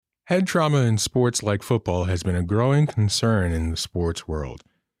Head trauma in sports like football has been a growing concern in the sports world.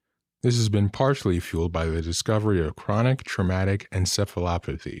 This has been partially fueled by the discovery of chronic traumatic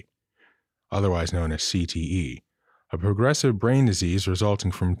encephalopathy, otherwise known as CTE, a progressive brain disease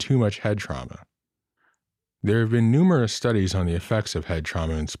resulting from too much head trauma. There have been numerous studies on the effects of head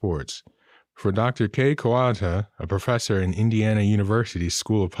trauma in sports. For Dr. Kei Kawata, a professor in Indiana University's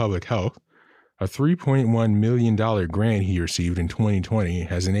School of Public Health, a $3.1 million grant he received in 2020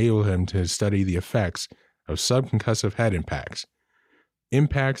 has enabled him to study the effects of subconcussive head impacts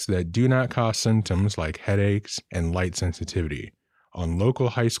that do not cause symptoms like headaches and light sensitivity, on local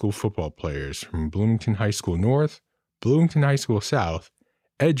high school football players from Bloomington High School North, Bloomington High School South,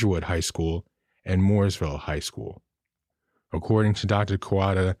 Edgewood High School, and Mooresville High School. According to Dr.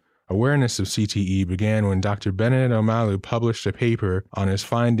 Kawata, awareness of CTE began when Dr. Bennett Omalu published a paper on his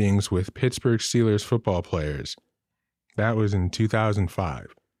findings with Pittsburgh Steelers football players. That was in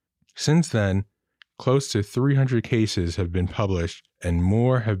 2005. Since then, close to 300 cases have been published and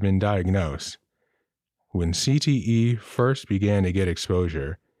more have been diagnosed. When CTE first began to get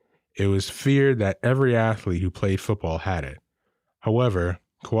exposure, it was feared that every athlete who played football had it. However,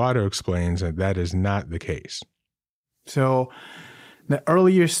 Kawata explains that that is not the case. So, the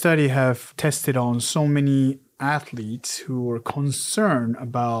earlier study have tested on so many athletes who were concerned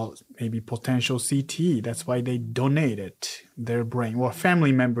about maybe potential CTE. That's why they donated their brain, or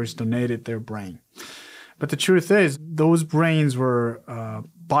family members donated their brain. But the truth is, those brains were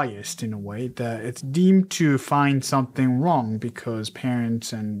biased in a way that it's deemed to find something wrong because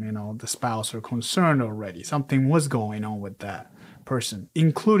parents and the spouse are concerned already. Something was going on with that person,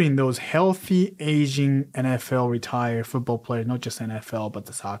 including those healthy aging NFL retired football players, not just NFL, but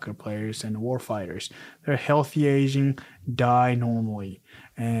the soccer players and the war fighters. They're healthy aging, die normally,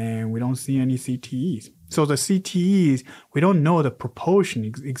 and we don't see any CTEs. So the CTEs, we don't know the proportion,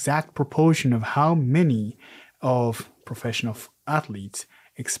 exact proportion of how many of professional athletes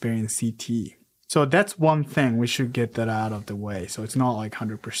experience CTE. So that's one thing, we should get that out of the way. So it's not like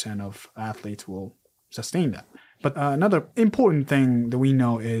 100% of athletes will sustain that. But another important thing that we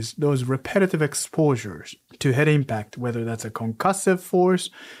know is those repetitive exposures to head impact, whether that's a concussive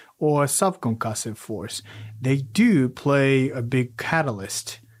force or a subconcussive force, they do play a big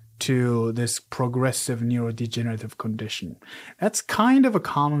catalyst to this progressive neurodegenerative condition. That's kind of a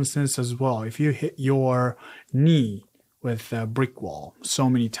common sense as well. If you hit your knee with a brick wall so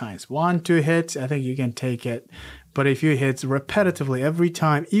many times, 1-2 hits, I think you can take it. But if you hit repetitively every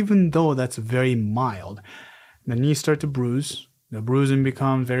time, even though that's very mild, the knees start to bruise. The bruising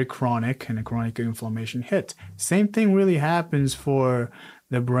becomes very chronic, and a chronic inflammation hits. Same thing really happens for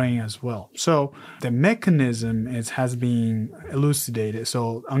the brain as well. So the mechanism has been elucidated,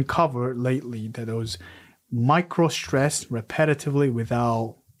 so uncovered lately, that those micro stress repetitively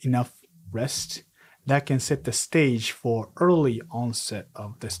without enough rest, that can set the stage for early onset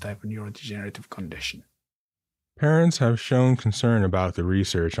of this type of neurodegenerative condition. Parents have shown concern about the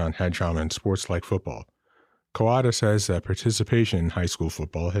research on head trauma in sports like football. Kawata says that participation in high school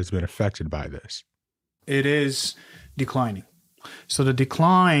football has been affected by this. It is declining. So the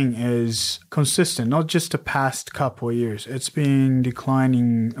decline is consistent, not just the past couple of years. It's been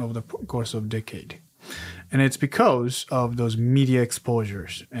declining over the course of a decade. And it's because of those media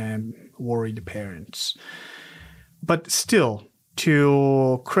exposures and worried parents. But still,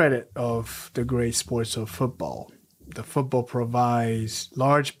 to credit of the great sports of football, the football provides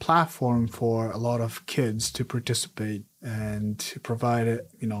large platform for a lot of kids to participate and to provide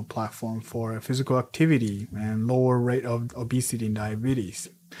a platform for physical activity and lower rate of obesity and diabetes.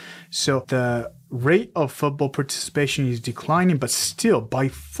 So the rate of football participation is declining, but still by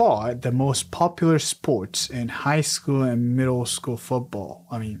far the most popular sports in high school and middle school football.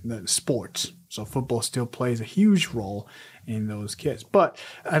 The sports. So football still plays a huge role in those kids. But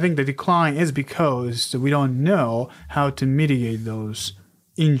I think the decline is because we don't know how to mitigate those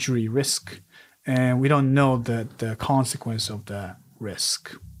injury risk, and we don't know the consequence of that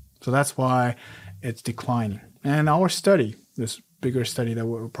risk. So that's why it's declining. And our study, this bigger study that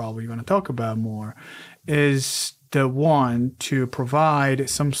we're probably going to talk about more, is the one to provide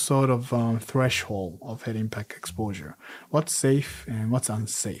some sort of threshold of head impact exposure. What's safe and what's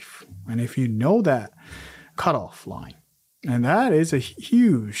unsafe. And if you know that cutoff line, and that is a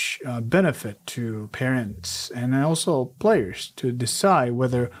huge benefit to parents and also players to decide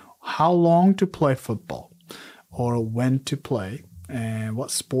how long to play football or when to play and what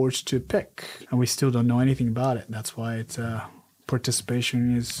sports to pick. And we still don't know anything about it. That's why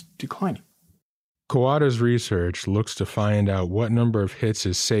participation is declining. Kawata's research looks to find out what number of hits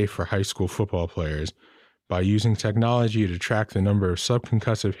is safe for high school football players, by using technology to track the number of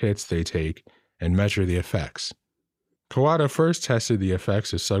subconcussive hits they take and measure the effects. Kawada first tested the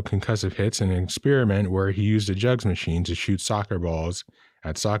effects of subconcussive hits in an experiment where he used a jugs machine to shoot soccer balls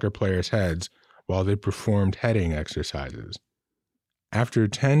at soccer players' heads while they performed heading exercises. After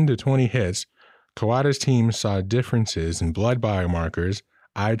 10 to 20 hits, Kawada's team saw differences in blood biomarkers,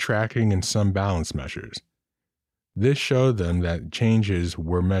 eye tracking, and some balance measures. This showed them that changes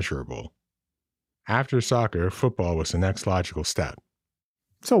were measurable. After soccer, football was the next logical step.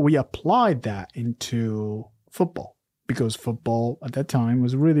 So we applied that into football because football at that time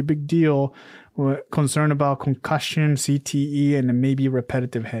was a really big deal. We're concerned about concussion, CTE, and maybe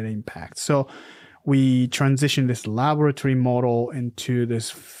repetitive head impact. So we transitioned this laboratory model into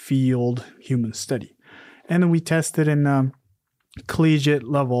this field human study. And then we tested in collegiate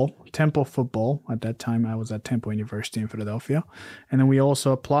level, Temple football. At that time, I was at Temple University in Philadelphia. And then we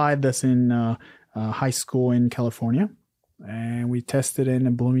also applied this in high school in California. And we tested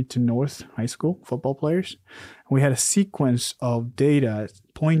in Bloomington North High School football players. We had a sequence of data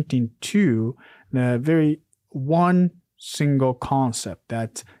pointing to the very one single concept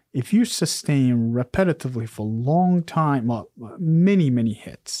that if you sustain repetitively for a long time, many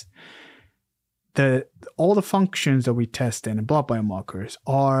hits, all the functions that we test in blood biomarkers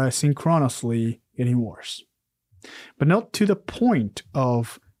are synchronously getting worse. But not to the point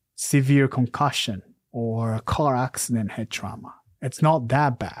of severe concussion or a car accident head trauma. It's not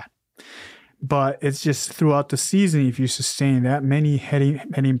that bad. But it's just throughout the season, if you sustain that many head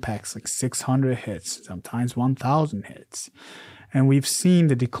impacts, like 600 hits, sometimes 1,000 hits, and we've seen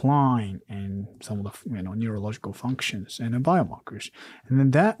the decline in some of the neurological functions and the biomarkers. And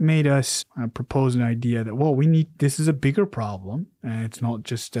then that made us propose an idea that, this is a bigger problem. And it's not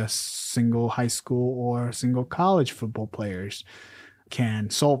just a single high school or single college football players can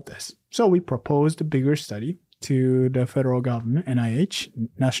solve this. So we proposed a bigger study to the federal government, NIH,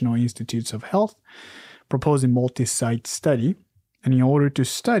 National Institutes of Health, proposing multi-site study. And in order to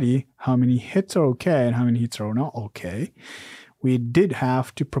study how many hits are okay and how many hits are not okay, we did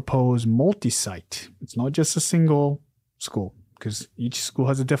have to propose multi-site. It's not just a single school because each school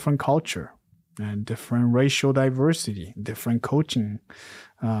has a different culture and different racial diversity, different coaching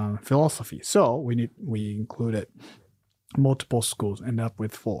philosophy. So we included multiple schools, end up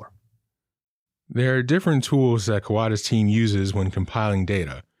with 4. There are different tools that Kawada's team uses when compiling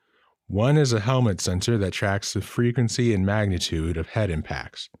data. One is a helmet sensor that tracks the frequency and magnitude of head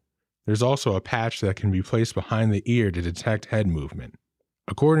impacts. There's also a patch that can be placed behind the ear to detect head movement.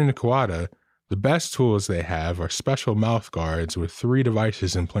 According to Kawada, the best tools they have are special mouth guards with 3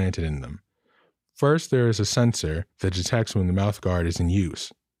 devices implanted in them. First, there is a sensor that detects when the mouth guard is in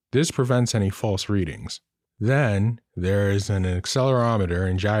use. This prevents any false readings. Then, there is an accelerometer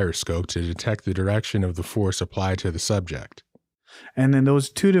and gyroscope to detect the direction of the force applied to the subject. And then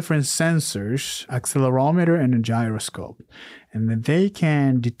those 2 different sensors, accelerometer and a gyroscope, and then they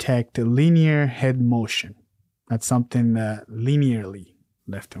can detect the linear head motion. That's something that linearly,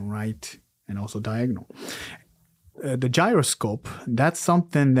 left and right, and also diagonal. The gyroscope, that's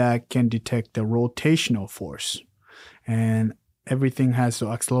something that can detect the rotational force. And everything so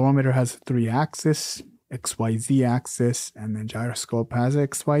accelerometer has 3 axes, XYZ axis, and then gyroscope has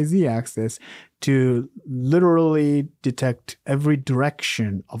XYZ axis to literally detect every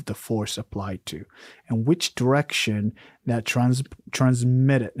direction of the force applied to and which direction that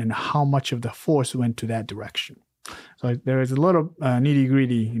transmitted and how much of the force went to that direction. So there is a lot of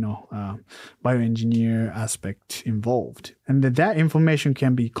nitty-gritty, bioengineer aspect involved. And that information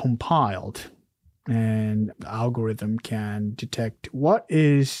can be compiled and the algorithm can detect what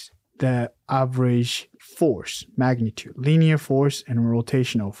is the average force, magnitude, linear force and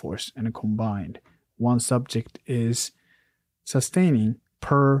rotational force, and combined. One subject is sustaining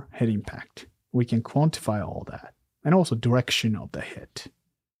per head impact. We can quantify all that, and also direction of the hit.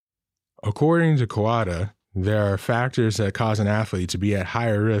 According to Kawada, there are factors that cause an athlete to be at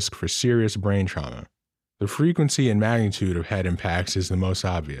higher risk for serious brain trauma. The frequency and magnitude of head impacts is the most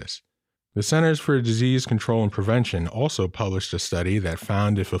obvious. The Centers for Disease Control and Prevention also published a study that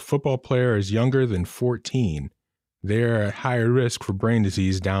found if a football player is younger than 14, they are at higher risk for brain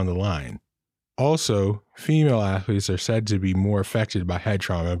disease down the line. Also, female athletes are said to be more affected by head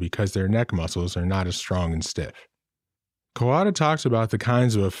trauma because their neck muscles are not as strong and stiff. Kawada talks about the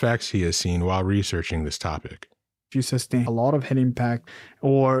kinds of effects he has seen while researching this topic. If you sustain a lot of head impact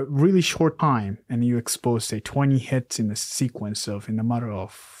or really short time and you expose, say, 20 hits in a sequence in a matter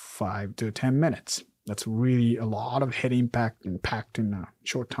of 5 to 10 minutes, that's really a lot of head impact in a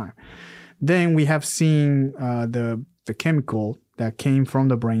short time. Then we have seen the chemical that came from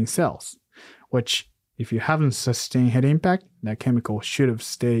the brain cells, which If you haven't sustained head impact, that chemical should have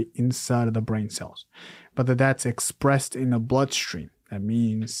stayed inside of the brain cells. But that's expressed in the bloodstream. That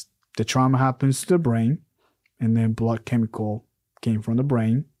means the trauma happens to the brain, and then blood chemical came from the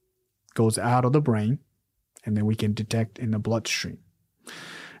brain, goes out of the brain, and then we can detect in the bloodstream.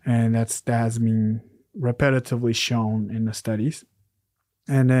 And that has been repetitively shown in the studies.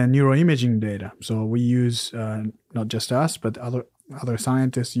 And then neuroimaging data. So we use, not just us, but other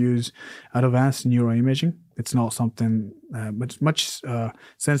scientists use advanced neuroimaging. It's not something much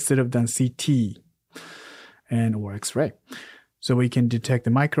sensitive than CT or X-ray. So we can detect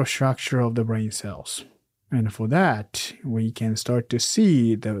the microstructure of the brain cells. And for that, we can start to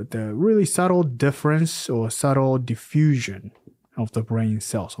see the really subtle difference or subtle diffusion of the brain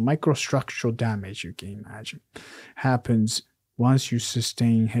cells. So microstructural damage, you can imagine, happens once you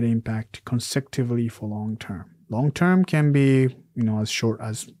sustain head impact consecutively for long term. Long term can be, as short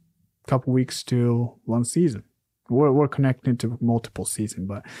as a couple weeks to one season. We're connected to multiple seasons,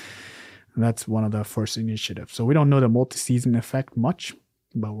 but that's one of the first initiatives. So we don't know the multi-season effect much,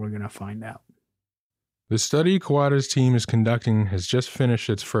 but we're going to find out. The study Kawata's team is conducting has just finished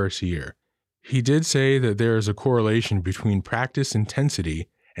its first year. He did say that there is a correlation between practice intensity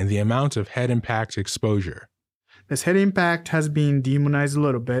and the amount of head impact exposure. This head impact has been demonized a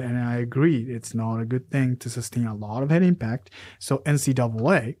little bit, and I agree it's not a good thing to sustain a lot of head impact. So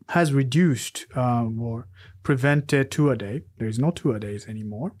NCAA has reduced or prevented two-a-day. There's no two-a-days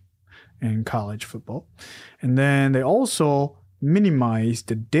anymore in college football. And then they also minimized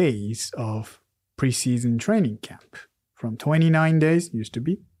the days of preseason training camp from 29 days, used to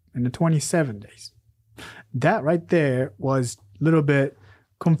be, and to 27 days. That right there was a little bit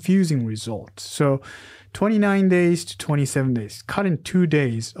confusing result. So 29 days to 27 days, cutting 2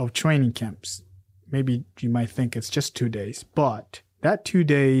 days of training camps. Maybe you might think it's just 2 days, but that 2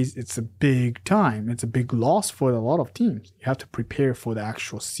 days, it's a big time. It's a big loss for a lot of teams. You have to prepare for the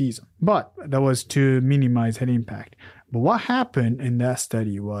actual season. But that was to minimize head impact. But what happened in that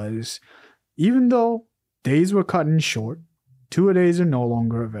study was, even though days were cut in short, 2 days are no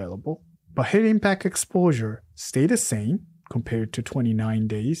longer available, but head impact exposure stayed the same compared to 29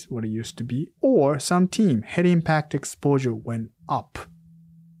 days, what it used to be, or some team head impact exposure went up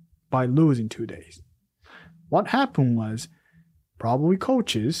by losing 2 days. What happened was probably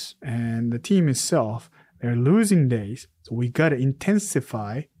coaches and the team itself, they're losing days, so we got to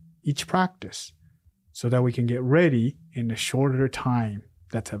intensify each practice so that we can get ready in the shorter time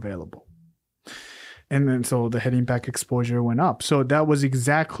that's available. And then so the head impact exposure went up. So that was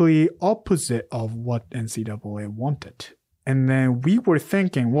exactly opposite of what NCAA wanted. And then we were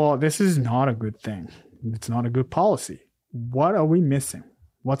thinking, well, this is not a good thing. It's not a good policy. What are we missing?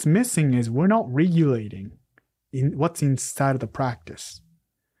 What's missing is we're not regulating what's inside of the practice.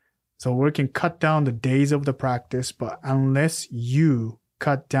 So we can cut down the days of the practice, but unless you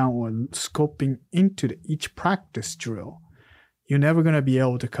cut down or scoping into each practice drill, you're never going to be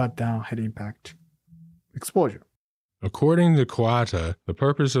able to cut down head impact exposure. According to Kawata, the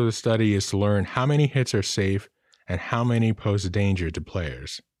purpose of the study is to learn how many hits are safe and how many pose a danger to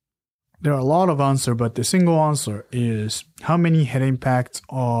players. There are a lot of answers, but the single answer is how many head impacts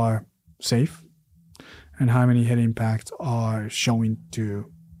are safe and how many head impacts are showing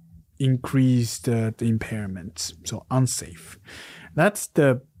to increase the impairments, so unsafe. That's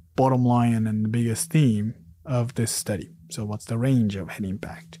the bottom line and the biggest theme of this study. So what's the range of head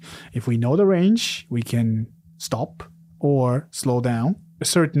impact? If we know the range, we can stop or slow down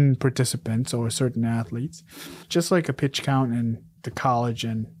certain participants or certain athletes, just like a pitch count in the college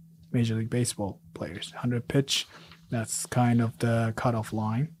and Major League Baseball players. 100 pitch, that's kind of the cutoff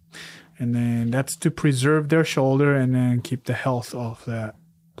line. And then that's to preserve their shoulder and then keep the health of the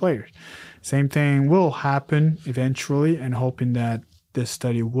players. Same thing will happen eventually, and hoping that this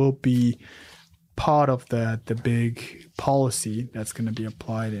study will be part of the big policy that's going to be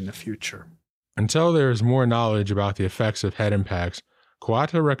applied in the future. Until there is more knowledge about the effects of head impacts,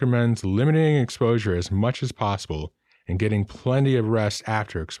 Kawata recommends limiting exposure as much as possible and getting plenty of rest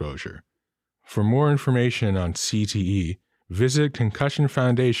after exposure. For more information on CTE, visit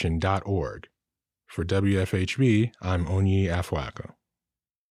concussionfoundation.org. For WFHB, I'm Onyi Afwako.